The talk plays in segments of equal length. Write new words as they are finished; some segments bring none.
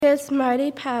his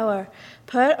mighty power.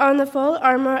 Put on the full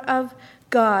armor of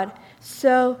God,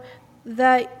 so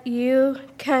that you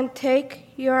can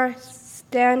take your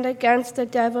stand against the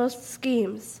devil's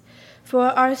schemes. For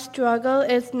our struggle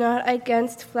is not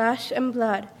against flesh and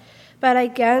blood, but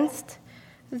against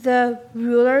the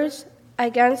rulers,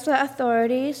 against the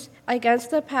authorities,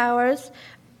 against the powers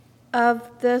of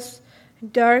this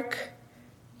dark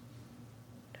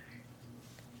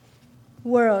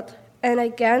world, and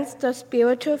against the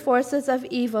spiritual forces of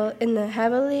evil in the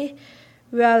heavenly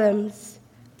realms.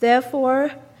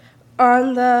 Therefore,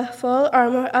 on the full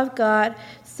armor of God,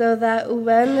 so that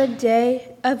when the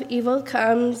day of evil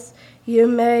comes, you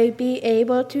may be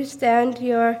able to stand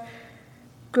your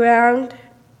ground,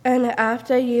 and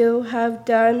after you have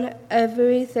done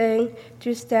everything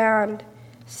to stand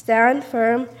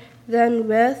firm, then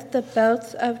with the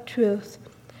belt of truth,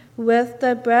 with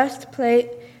the breastplate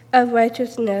of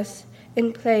righteousness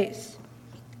in place,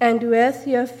 and with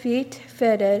your feet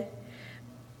fitted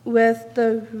with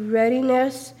the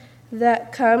readiness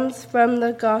that comes from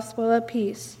the gospel of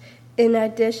peace. In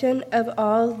addition of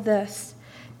all this,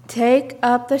 take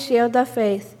up the shield of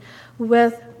faith,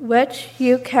 with which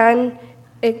you can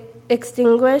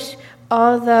extinguish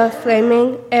all the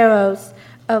flaming arrows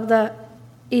of the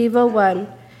evil one.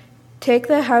 Take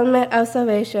the helmet of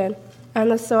salvation and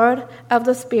the sword of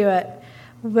the Spirit,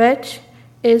 which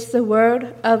is the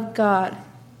word of God,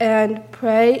 and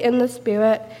pray in the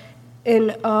Spirit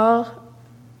in all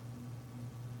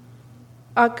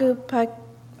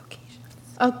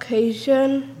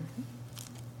occasion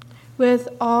with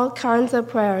all kinds of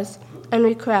prayers and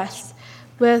requests.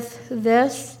 With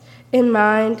this in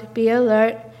mind, be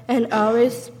alert and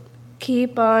always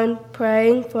keep on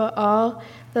praying for all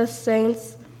the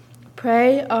saints.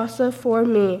 Pray also for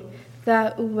me,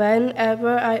 that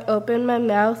whenever I open my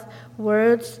mouth,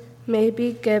 words may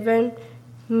be given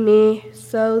me,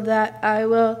 so that I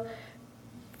will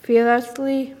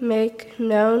fearlessly make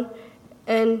known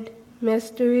and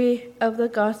mystery of the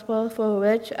gospel, for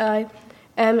which I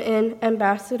am an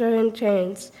ambassador in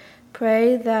chains.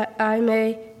 Pray that I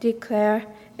may declare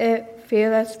it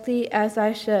fearlessly as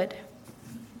I should.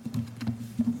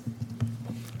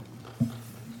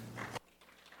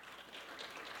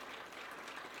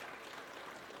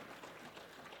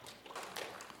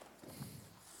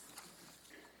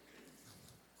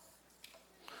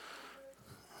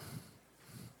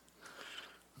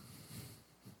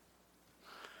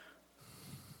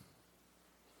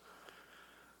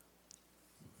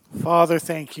 Father,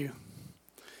 thank you.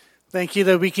 Thank you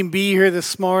that we can be here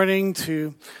this morning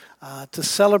to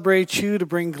celebrate you, to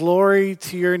bring glory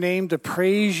to your name, to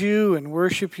praise you and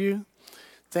worship you.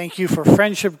 Thank you for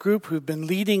Friendship Group who've been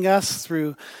leading us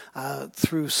through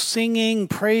singing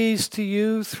praise to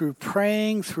you, through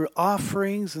praying, through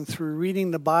offerings, and through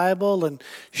reading the Bible and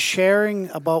sharing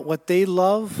about what they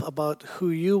love, about who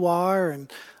you are,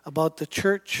 and about the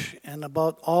church, and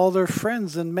about all their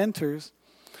friends and mentors.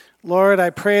 Lord, I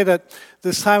pray that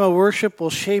this time of worship will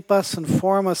shape us and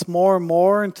form us more and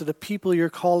more into the people you're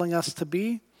calling us to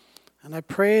be. And I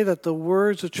pray that the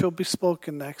words which will be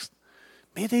spoken next,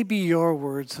 may they be your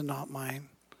words and not mine.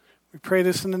 We pray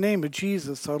this in the name of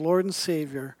Jesus, our Lord and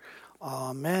Savior.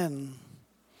 Amen.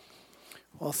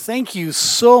 Well, thank you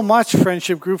so much,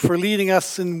 Friendship Group, for leading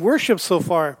us in worship so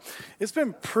far. It's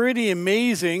been pretty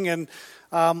amazing, and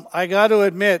I got to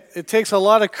admit, it takes a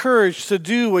lot of courage to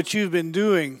do what you've been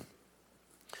doing.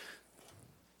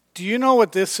 Do you know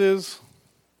what this is?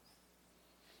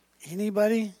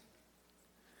 Anybody?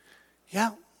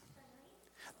 Yeah.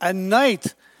 A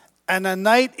knight, and a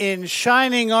knight in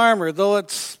shining armor, though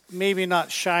it's maybe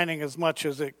not shining as much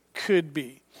as it could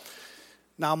be.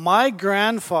 Now, my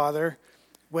grandfather,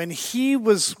 when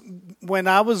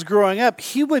I was growing up,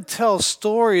 he would tell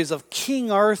stories of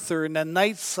King Arthur and the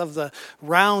Knights of the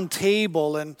Round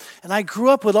Table. And I grew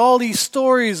up with all these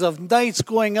stories of knights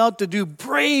going out to do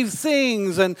brave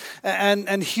things and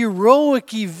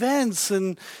heroic events.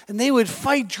 And they would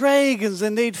fight dragons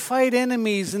and they'd fight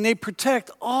enemies and they'd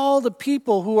protect all the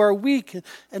people who are weak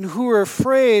and who are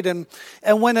afraid. And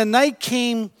when a knight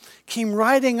came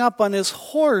riding up on his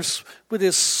horse with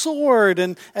his sword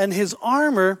and his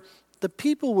armor, the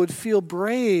people would feel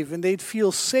brave and they'd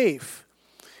feel safe.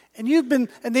 And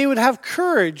they would have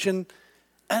courage, and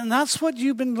that's what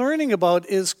you've been learning about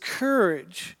is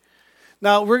courage.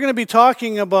 Now, we're going to be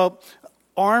talking about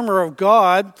armor of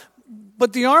God,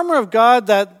 but the armor of God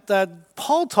that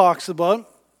Paul talks about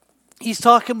he's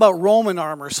talking about Roman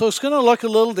armor. So it's going to look a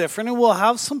little different, and we'll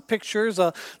have some pictures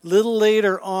a little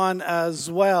later on as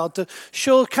well to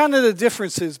show kind of the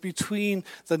differences between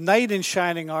the knight in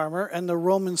shining armor and the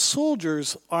Roman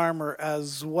soldier's armor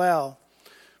as well.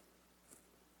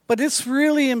 But it's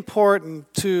really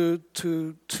important to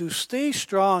stay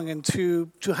strong and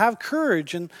to have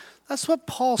courage, and that's what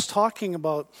Paul's talking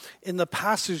about in the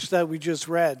passage that we just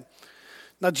read.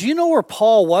 Now, do you know where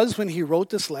Paul was when he wrote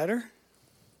this letter?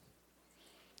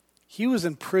 He was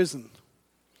in prison.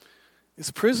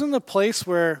 Is prison the place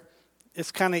where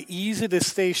it's kind of easy to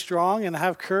stay strong and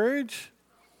have courage?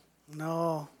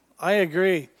 No, I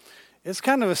agree. It's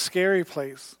kind of a scary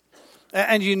place.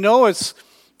 And you know it's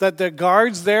that the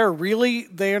guards there, really,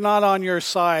 they're not on your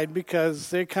side because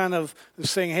they're kind of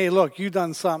saying, hey, look, you've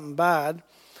done something bad.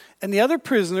 And the other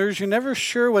prisoners, you're never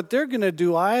sure what they're going to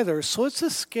do either. So it's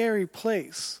a scary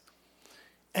place.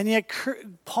 And yet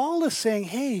Paul is saying,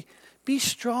 hey, be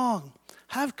strong,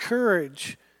 have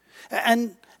courage,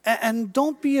 and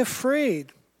don't be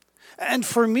afraid. And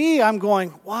for me, I'm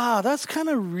going, wow, that's kind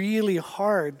of really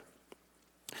hard.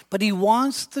 But he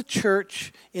wants the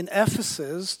church in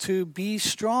Ephesus to be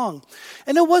strong.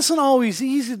 And it wasn't always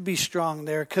easy to be strong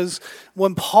there, because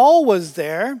when Paul was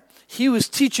there, he was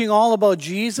teaching all about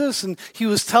Jesus, and he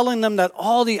was telling them that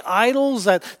all the idols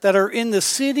that are in the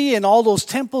city and all those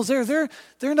temples there,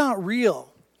 they're not real.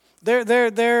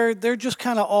 They're just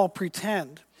kind of all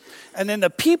pretend. And then the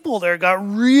people there got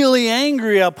really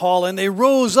angry at Paul, and they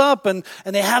rose up and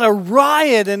they had a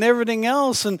riot and everything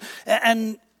else. And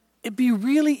it'd be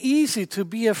really easy to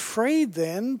be afraid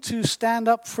then to stand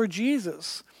up for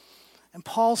Jesus. And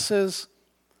Paul says,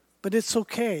 but it's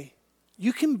okay.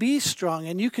 You can be strong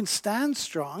and you can stand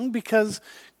strong because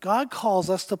God calls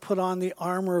us to put on the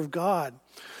armor of God.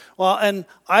 Well, and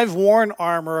I've worn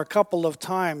armor a couple of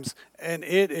times, and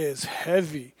it is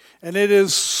heavy, and it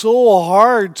is so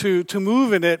hard to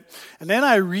move in it. And then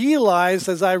I realized,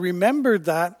 as I remembered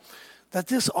that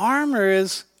this armor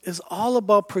is all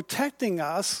about protecting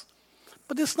us,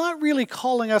 but it's not really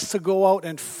calling us to go out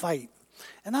and fight.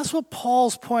 And that's what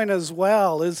Paul's point as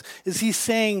well, is he's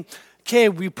saying, okay,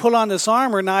 we put on this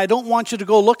armor, now I don't want you to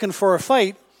go looking for a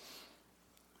fight.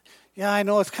 Yeah, I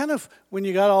know, it's kind of, when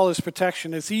you got all this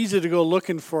protection, it's easy to go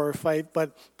looking for a fight,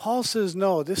 but Paul says,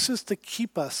 no, this is to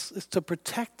keep us, it's to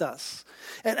protect us.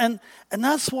 And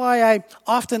that's why I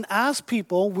often ask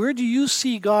people, where do you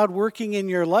see God working in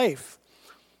your life?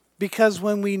 Because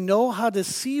when we know how to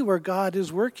see where God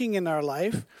is working in our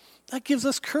life, that gives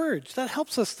us courage, that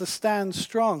helps us to stand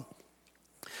strong.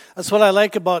 That's what I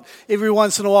like about every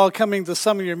once in a while coming to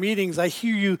some of your meetings. I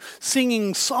hear you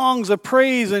singing songs of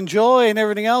praise and joy and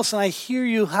everything else, and I hear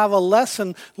you have a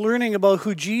lesson learning about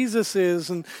who Jesus is,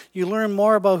 and you learn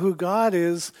more about who God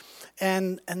is.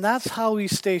 And that's how we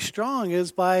stay strong,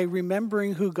 is by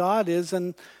remembering who God is.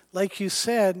 And like you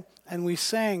said, and we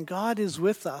sang, God is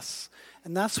with us.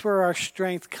 And that's where our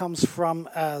strength comes from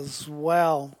as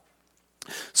well.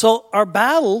 So our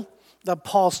battle that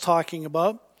Paul's talking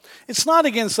about, it's not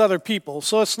against other people.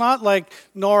 So it's not like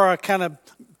Nora kind of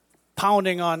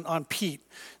pounding on Pete.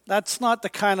 That's not the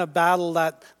kind of battle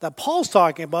that Paul's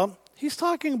talking about. He's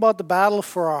talking about the battle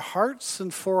for our hearts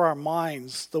and for our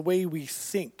minds, the way we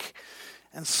think.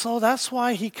 And so that's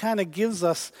why he kind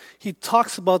of he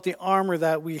talks about the armor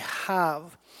that we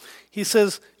have. He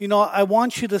says, I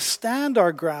want you to stand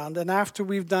our ground, and after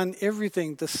we've done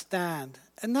everything, to stand.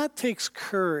 And that takes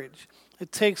courage.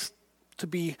 It takes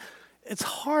it's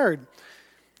hard.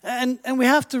 And we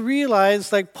have to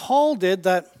realize, like Paul did,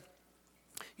 that,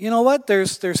 you know what,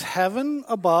 there's heaven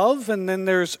above, and then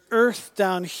there's earth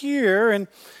down here,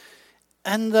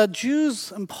 and the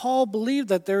Jews and Paul believed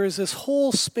that there is this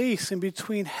whole space in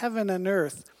between heaven and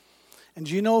earth. And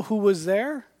do you know who was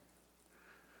there?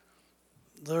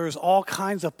 There's all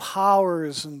kinds of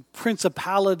powers and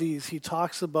principalities he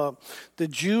talks about. The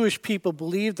Jewish people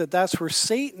believed that that's where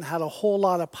Satan had a whole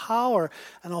lot of power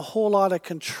and a whole lot of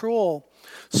control.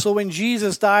 So when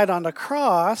Jesus died on the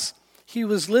cross, he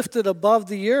was lifted above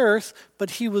the earth,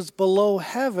 but he was below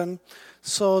heaven.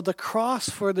 So the cross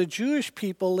for the Jewish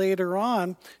people later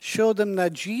on showed them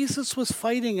that Jesus was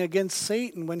fighting against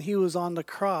Satan when he was on the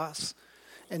cross,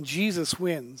 and Jesus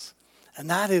wins. And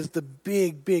that is the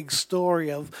big, big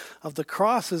story of the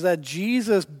cross, is that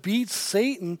Jesus beats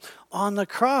Satan on the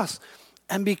cross.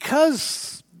 And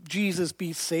because Jesus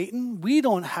beats Satan, we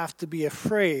don't have to be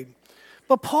afraid.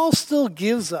 But Paul still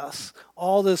gives us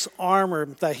all this armor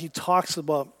that he talks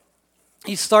about.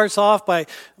 He starts off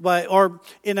or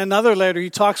in another letter, he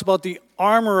talks about the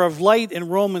armor of light in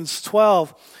Romans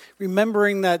 12,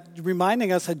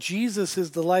 reminding us that Jesus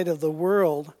is the light of the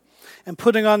world. and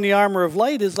putting on the armor of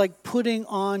light is like putting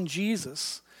on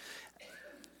Jesus.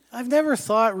 I've never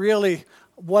thought really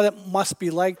what it must be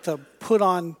like to put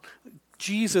on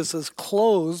Jesus as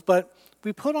clothes, but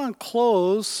we put on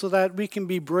clothes so that we can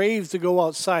be brave to go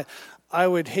outside. I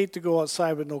would hate to go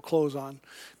outside with no clothes on.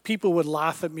 People would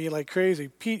laugh at me like crazy.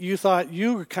 Pete, you thought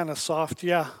you were kind of soft.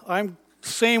 Yeah, I'm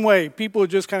same way. People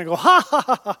would just kind of go, ha, ha,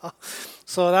 ha, ha.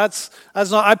 So that's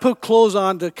not, I put clothes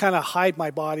on to kind of hide my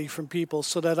body from people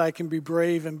so that I can be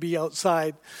brave and be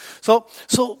outside. So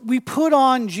we put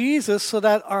on Jesus so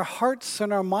that our hearts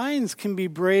and our minds can be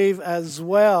brave as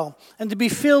well, and to be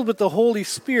filled with the Holy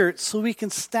Spirit so we can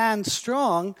stand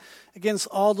strong against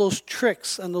all those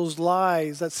tricks and those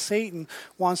lies that Satan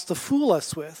wants to fool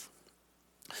us with.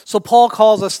 So Paul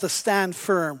calls us to stand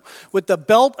firm with the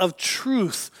belt of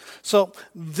truth. So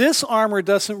this armor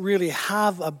doesn't really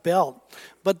have a belt,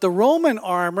 but the Roman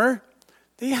armor,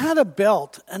 they had a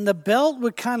belt, and the belt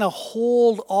would kind of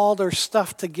hold all their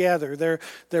stuff together.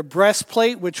 Their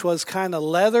breastplate, which was kind of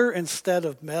leather instead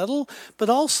of metal, but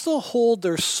also hold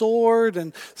their sword,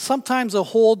 and sometimes they'll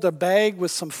hold their bag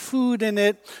with some food in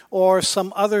it or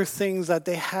some other things that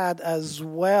they had as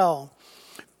well.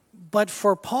 But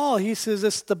for Paul, he says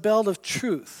it's the belt of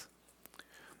truth.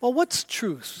 Well, what's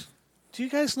truth? Do you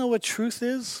guys know what truth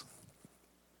is?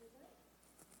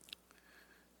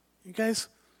 You guys,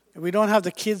 we don't have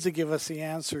the kids to give us the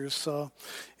answers. So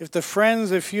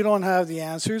if you don't have the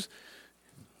answers,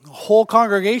 the whole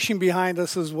congregation behind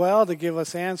us as well to give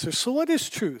us answers. So what is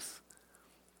truth?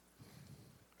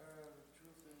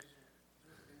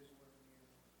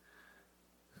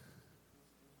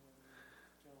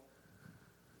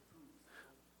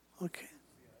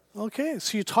 Okay,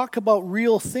 so you talk about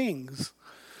real things.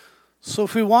 So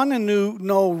if we want to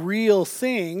know real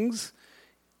things,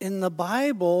 in the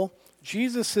Bible,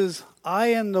 Jesus says, I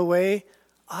am the way,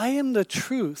 I am the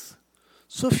truth.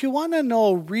 So if you want to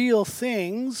know real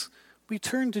things, we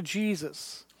turn to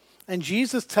Jesus. And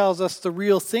Jesus tells us the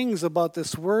real things about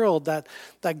this world, that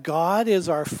God is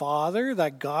our Father,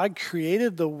 that God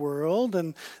created the world,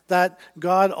 and that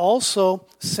God also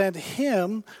sent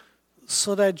him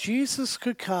so that Jesus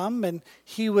could come, and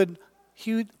he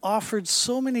offered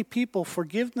so many people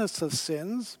forgiveness of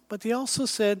sins, but he also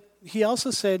said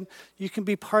you can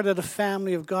be part of the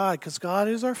family of God because God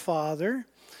is our Father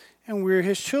and we're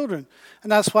his children. And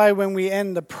that's why when we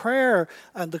end the prayer,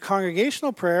 the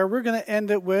congregational prayer, we're going to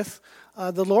end it with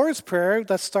the Lord's Prayer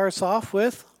that starts off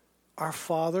with, Our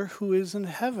Father who is in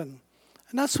heaven.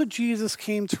 And that's what Jesus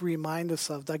came to remind us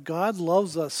of, that God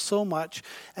loves us so much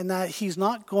and that he's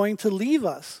not going to leave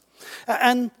us.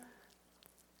 And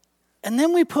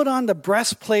then we put on the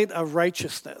breastplate of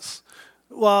righteousness.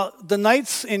 Well, the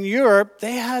knights in Europe,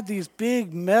 they had these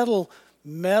big metal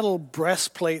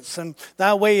breastplates, and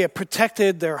that way it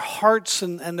protected their hearts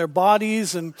and their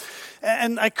bodies. And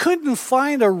I couldn't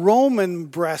find a Roman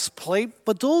breastplate,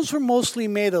 but those were mostly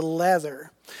made of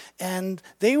leather. And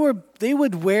they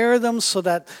would wear them so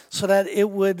that it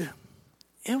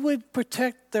would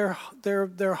protect their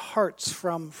hearts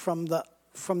from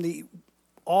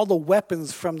all the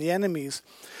weapons from the enemies.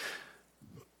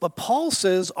 But Paul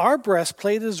says our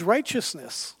breastplate is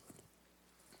righteousness.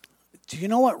 Do you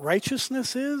know what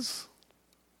righteousness is?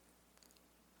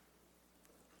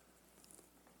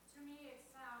 To me,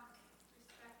 it's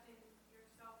respecting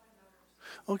yourself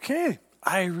and others. Okay.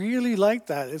 I really like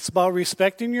that. It's about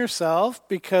respecting yourself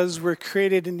because we're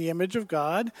created in the image of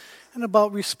God, and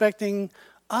about respecting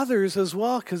others as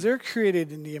well because they're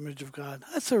created in the image of God.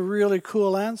 That's a really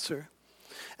cool answer.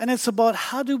 And it's about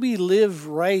how do we live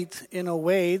right in a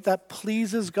way that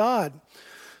pleases God.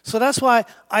 So that's why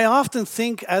I often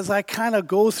think as I kind of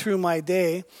go through my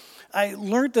day, I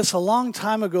learned this a long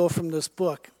time ago from this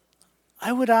book.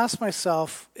 I would ask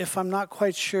myself, if I'm not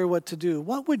quite sure what to do,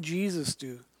 what would Jesus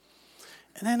do?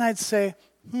 And then I'd say,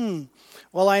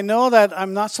 well, I know that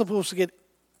I'm not supposed to get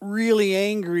really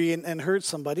angry and hurt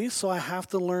somebody, so I have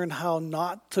to learn how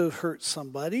not to hurt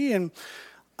somebody. And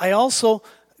I also,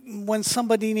 when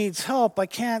somebody needs help, I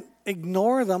can't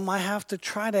ignore them. I have to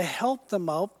try to help them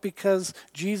out because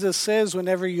Jesus says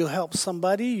whenever you help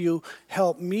somebody, you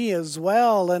help me as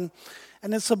well. And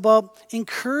it's about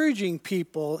encouraging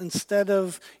people instead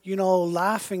of,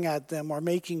 laughing at them or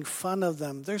making fun of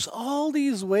them. There's all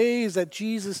these ways that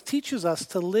Jesus teaches us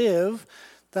to live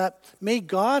that make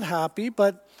God happy,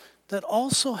 but that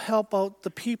also help out the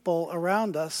people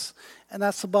around us. And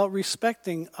that's about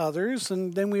respecting others,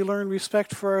 and then we learn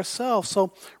respect for ourselves.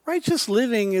 So righteous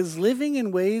living is living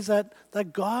in ways that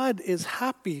God is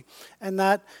happy and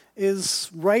that is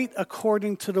right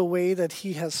according to the way that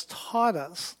he has taught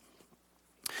us.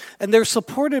 And they're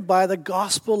supported by the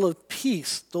gospel of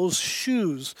peace, those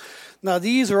shoes. Now,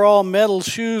 these are all metal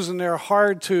shoes, and they're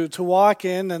hard to walk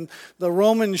in. And the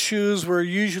Roman shoes were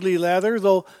usually leather,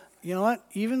 though, you know what?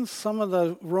 Even some of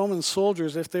the Roman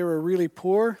soldiers, if they were really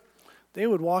poor, they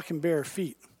would walk in bare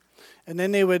feet. And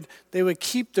then they would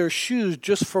keep their shoes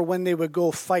just for when they would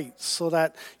go fight, so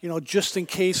that, just in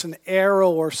case an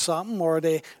arrow or something, or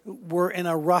they were in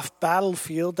a rough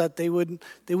battlefield, that they wouldn't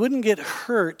get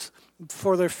hurt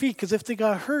for their feet. Because if they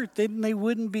got hurt, then they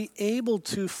wouldn't be able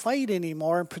to fight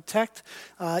anymore and protect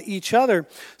each other.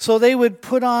 So they would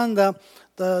put on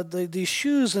these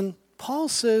shoes, and Paul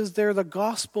says they're the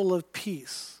gospel of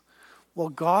peace. Well,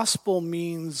 gospel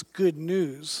means good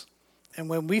news. And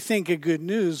when we think of good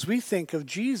news, we think of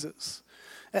Jesus.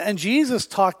 And Jesus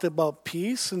talked about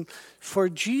peace. And for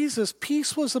Jesus,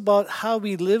 peace was about how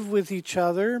we live with each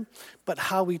other, but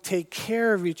how we take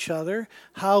care of each other,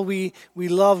 how we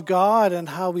love God and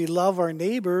how we love our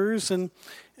neighbors. And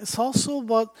it's also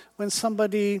about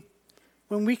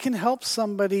when we can help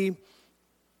somebody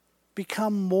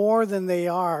become more than they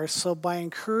are. So by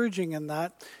encouraging in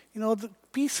that,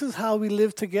 peace is how we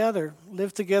live together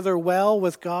well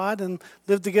with God and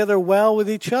live together well with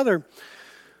each other.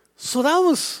 So that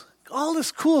was all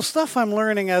this cool stuff I'm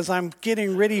learning as I'm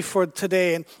getting ready for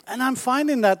today. And I'm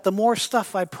finding that the more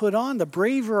stuff I put on, the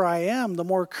braver I am, the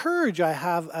more courage I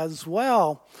have as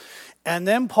well. And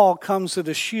then Paul comes to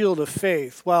the shield of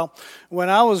faith. Well, when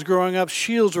I was growing up,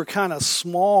 shields were kind of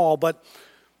small, but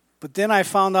then I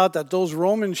found out that those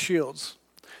Roman shields,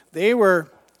 they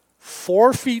were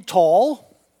 4 feet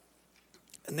tall,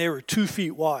 and they were 2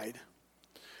 feet wide.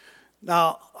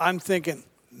 Now, I'm thinking,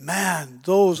 man,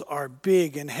 those are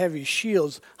big and heavy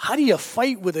shields. How do you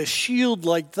fight with a shield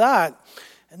like that?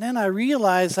 And then I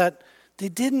realized that they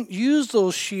didn't use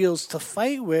those shields to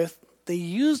fight with. They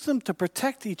used them to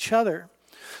protect each other.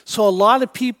 So a lot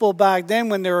of people back then,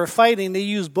 when they were fighting, they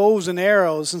used bows and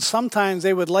arrows. And sometimes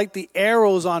they would light the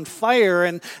arrows on fire,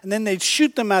 and then they'd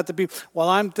shoot them at the people. Well,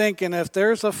 I'm thinking, if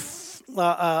there's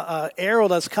a arrow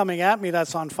that's coming at me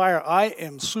that's on fire, I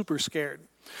am super scared.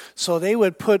 So they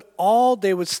would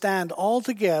stand all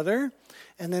together,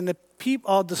 and then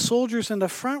the soldiers in the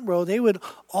front row, they would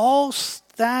all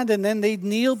stand, and then they'd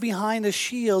kneel behind the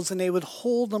shields, and they would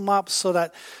hold them up so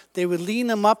that they would lean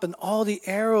them up, and all the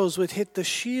arrows would hit the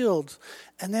shield.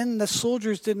 And then the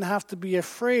soldiers didn't have to be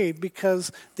afraid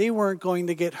because they weren't going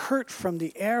to get hurt from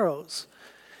the arrows.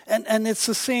 And it's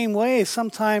the same way.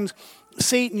 Sometimes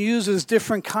Satan uses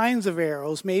different kinds of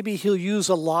arrows. Maybe he'll use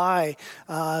a lie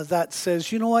that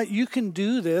says, you know what, you can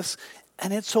do this,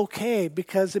 and it's okay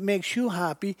because it makes you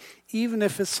happy, even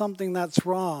if it's something that's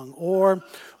wrong. Or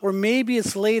maybe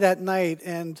it's late at night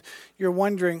and you're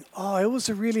wondering, oh, it was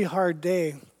a really hard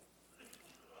day.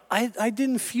 I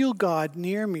didn't feel God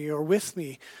near me or with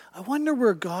me. I wonder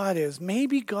where God is.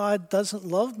 Maybe God doesn't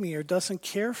love me or doesn't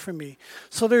care for me.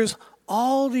 So there's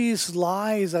all these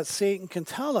lies that Satan can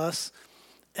tell us.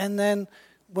 And then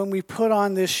when we put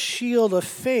on this shield of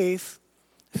faith,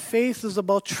 faith is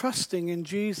about trusting in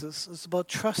Jesus. It's about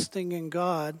trusting in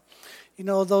God.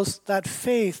 That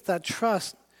faith, that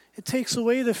trust, it takes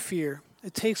away the fear.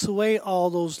 It takes away all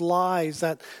those lies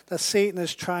that Satan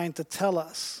is trying to tell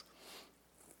us.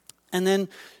 And then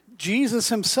Jesus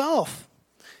himself,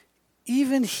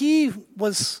 even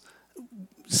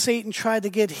Satan tried to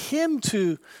get him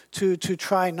to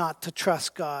try not to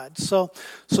trust God. So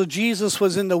Jesus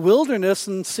was in the wilderness,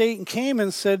 and Satan came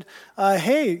and said,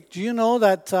 hey, do you know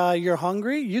that you're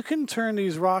hungry? You can turn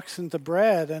these rocks into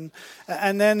bread.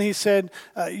 And then he said,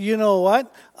 you know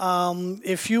what?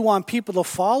 If you want people to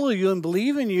follow you and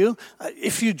believe in you,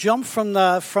 if you jump from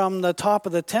the top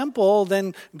of the temple,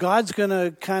 then God's going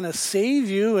to kind of save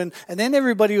you, and then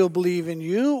everybody will believe in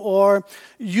you. Or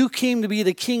you came to be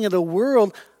the king of the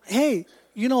world. Hey,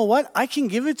 you know what? I can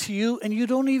give it to you, and you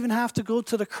don't even have to go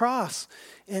to the cross.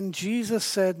 And Jesus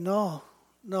said, no,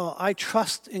 I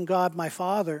trust in God my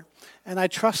Father, and I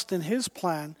trust in his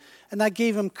plan. And that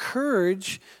gave him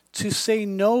courage to say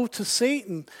no to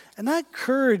Satan. And that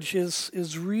courage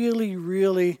is really,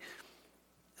 really,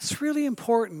 it's really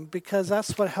important, because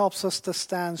that's what helps us to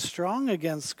stand strong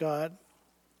against God.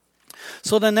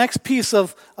 So the next piece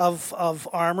of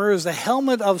armor is the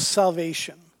helmet of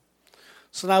salvation.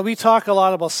 So now we talk a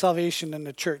lot about salvation in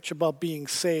the church, about being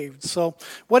saved. So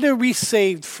what are we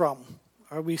saved from?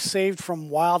 Are we saved from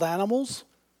wild animals?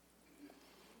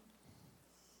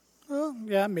 Well,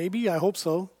 yeah, maybe. I hope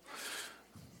so.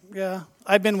 Yeah.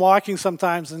 I've been walking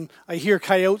sometimes and I hear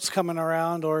coyotes coming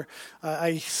around, or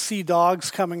I see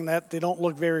dogs coming that they don't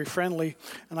look very friendly.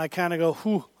 And I kind of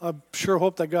go, I sure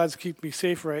hope that God's keeping me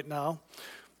safe right now.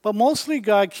 But mostly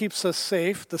God keeps us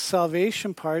safe. The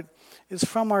salvation part is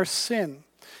from our sin.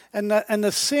 And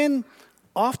the sin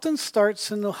often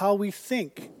starts in how we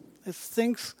think. It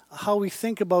thinks how we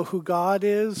think about who God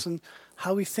is and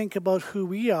how we think about who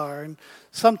we are. And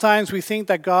sometimes we think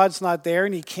that God's not there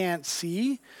and he can't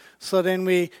see. So then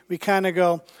we kind of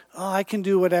go, oh, I can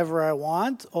do whatever I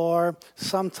want. Or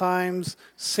sometimes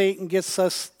Satan gets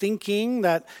us thinking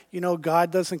that,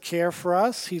 God doesn't care for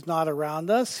us. He's not around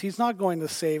us. He's not going to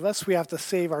save us. We have to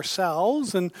save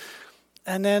ourselves. And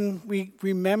then we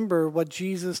remember what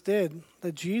Jesus did.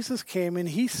 That Jesus came and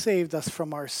he saved us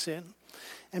from our sin.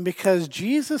 And because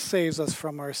Jesus saves us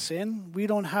from our sin, we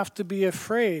don't have to be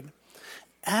afraid.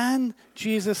 And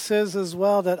Jesus says as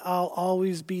well that I'll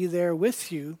always be there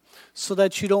with you so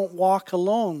that you don't walk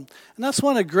alone. And that's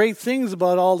one of the great things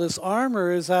about all this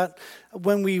armor is that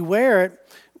when we wear it,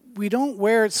 we don't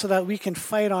wear it so that we can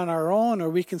fight on our own or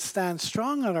we can stand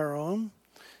strong on our own.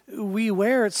 We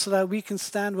wear it so that we can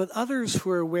stand with others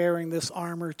who are wearing this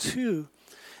armor too.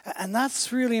 And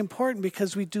that's really important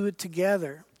because we do it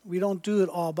together. We don't do it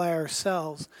all by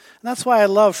ourselves. And that's why I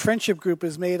love Friendship Group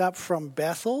is made up from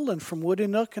Bethel and from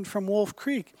Woodenook and from Wolf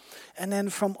Creek. And then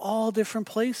from all different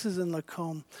places in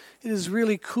Lacombe. It is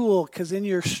really cool because then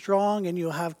you're strong and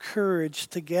you'll have courage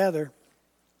together.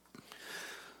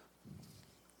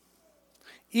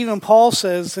 Even Paul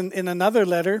says in another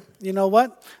letter, you know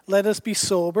what? Let us be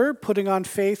sober, putting on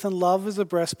faith and love as a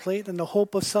breastplate and the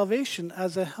hope of salvation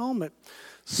as a helmet.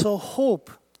 So hope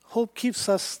keeps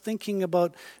us thinking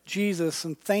about Jesus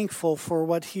and thankful for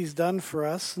what he's done for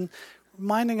us and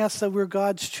reminding us that we're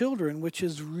God's children, which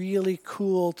is really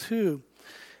cool too.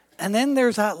 And then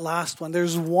there's that last one.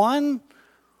 There's one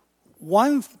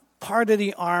part of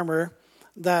the armor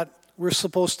that we're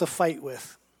supposed to fight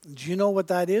with. Do you know what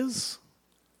that is?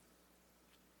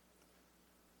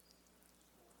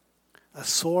 A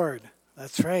sword.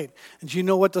 That's right. And do you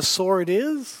know what the sword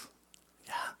is?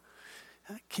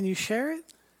 Yeah. Can you share it?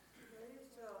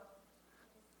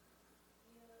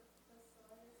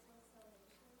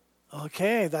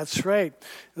 Okay, that's right.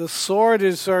 The sword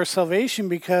is our salvation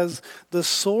because the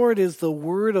sword is the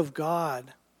word of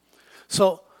God.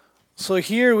 So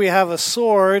here we have a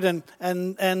sword, and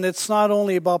it's not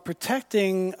only about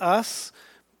protecting us,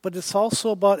 but it's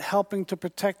also about helping to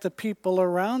protect the people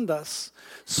around us.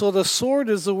 So the sword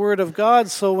is the word of God.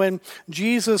 So when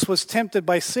Jesus was tempted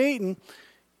by Satan,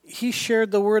 he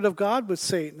shared the word of God with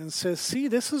Satan and says, see,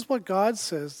 this is what God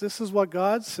says. This is what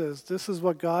God says. This is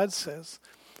what God says.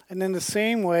 And in the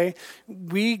same way,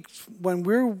 when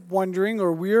we're wondering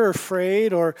or we're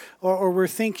afraid or we're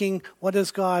thinking, what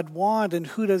does God want and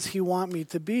who does he want me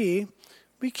to be?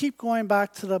 We keep going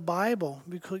back to the Bible.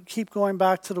 We keep going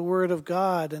back to the Word of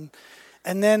God.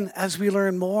 And then as we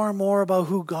learn more and more about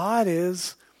who God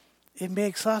is, it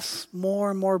makes us more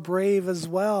and more brave as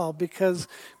well because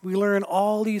we learn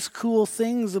all these cool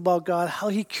things about God, how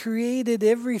he created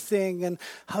everything and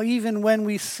how even when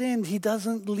we sinned, he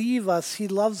doesn't leave us. He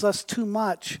loves us too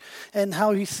much and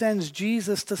how he sends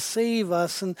Jesus to save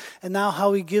us and now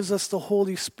how he gives us the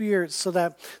Holy Spirit so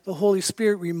that the Holy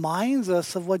Spirit reminds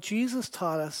us of what Jesus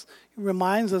taught us. He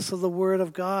reminds us of the Word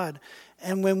of God.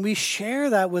 And when we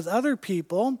share that with other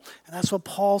people, and that's what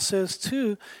Paul says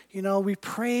too, we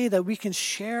pray that we can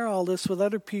share all this with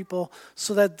other people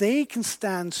so that they can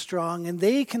stand strong and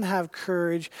they can have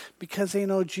courage because they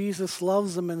know Jesus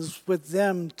loves them and is with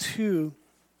them too.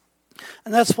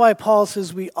 And that's why Paul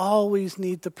says we always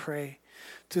need to pray,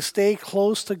 to stay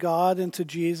close to God and to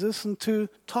Jesus and to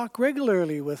talk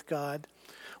regularly with God.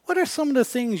 What are some of the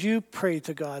things you pray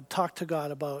to God, talk to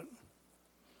God about?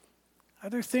 Are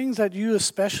there things that you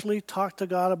especially talk to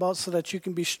God about so that you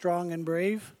can be strong and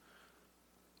brave?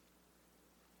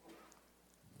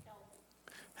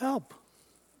 Help.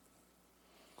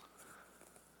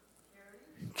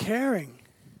 Caring.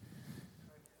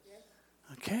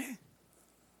 Okay.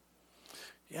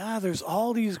 Yeah, there's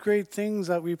all these great things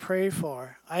that we pray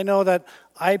for. I know that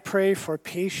I pray for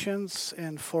patience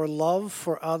and for love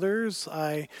for others.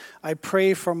 I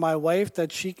pray for my wife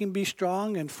that she can be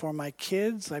strong and for my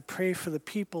kids. I pray for the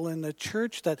people in the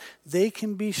church that they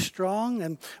can be strong.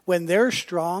 And when they're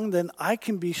strong, then I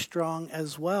can be strong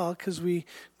as well because we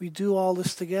do all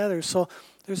this together. So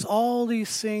there's all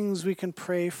these things we can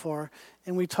pray for.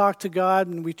 And we talk to God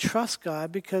and we trust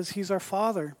God because he's our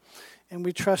Father. And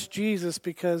we trust Jesus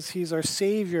because he's our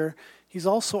Savior. He's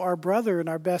also our brother and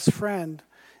our best friend.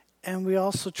 And we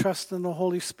also trust in the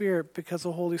Holy Spirit because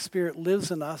the Holy Spirit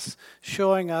lives in us,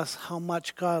 showing us how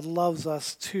much God loves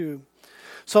us too.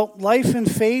 So life and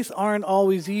faith aren't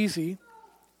always easy,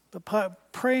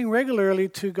 but praying regularly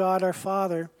to God our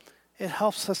Father it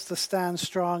helps us to stand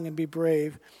strong and be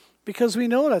brave, because we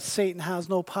know that Satan has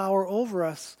no power over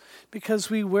us, because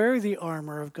we wear the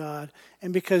armor of God,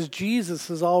 and because Jesus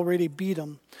has already beat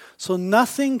him. So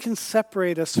nothing can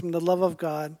separate us from the love of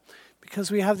God,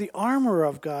 because we have the armor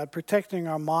of God protecting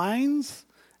our minds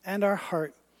and our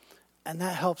heart, and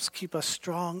that helps keep us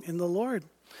strong in the Lord.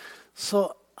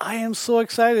 So I am so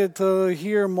excited to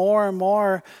hear more and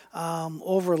more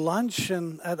over lunch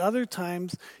and at other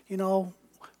times,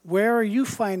 where are you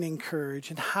finding courage,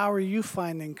 and how are you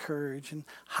finding courage, and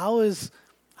how is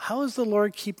the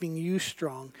Lord keeping you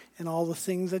strong in all the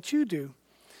things that you do?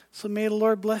 So may the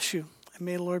Lord bless you, and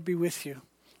may the Lord be with you.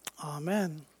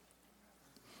 Amen.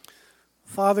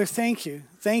 Father, thank you.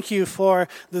 Thank you for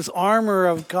this armor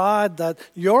of God, that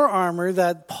your armor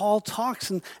that Paul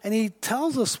talks, and he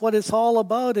tells us what it's all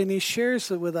about, and he shares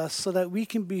it with us so that we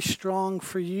can be strong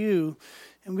for you,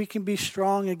 and we can be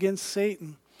strong against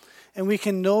Satan, and we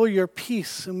can know your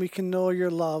peace, and we can know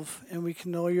your love, and we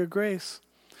can know your grace.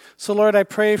 So Lord, I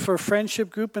pray for Friendship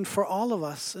Group and for all of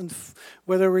us, and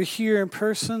whether we're here in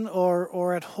person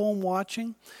or at home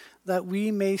watching, that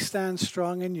we may stand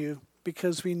strong in you,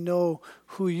 because we know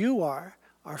who you are,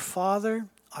 our Father,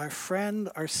 our friend,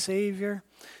 our Savior,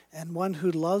 and one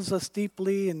who loves us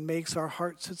deeply and makes our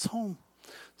hearts its home.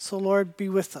 So Lord, be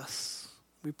with us.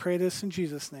 We pray this in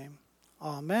Jesus' name.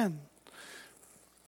 Amen.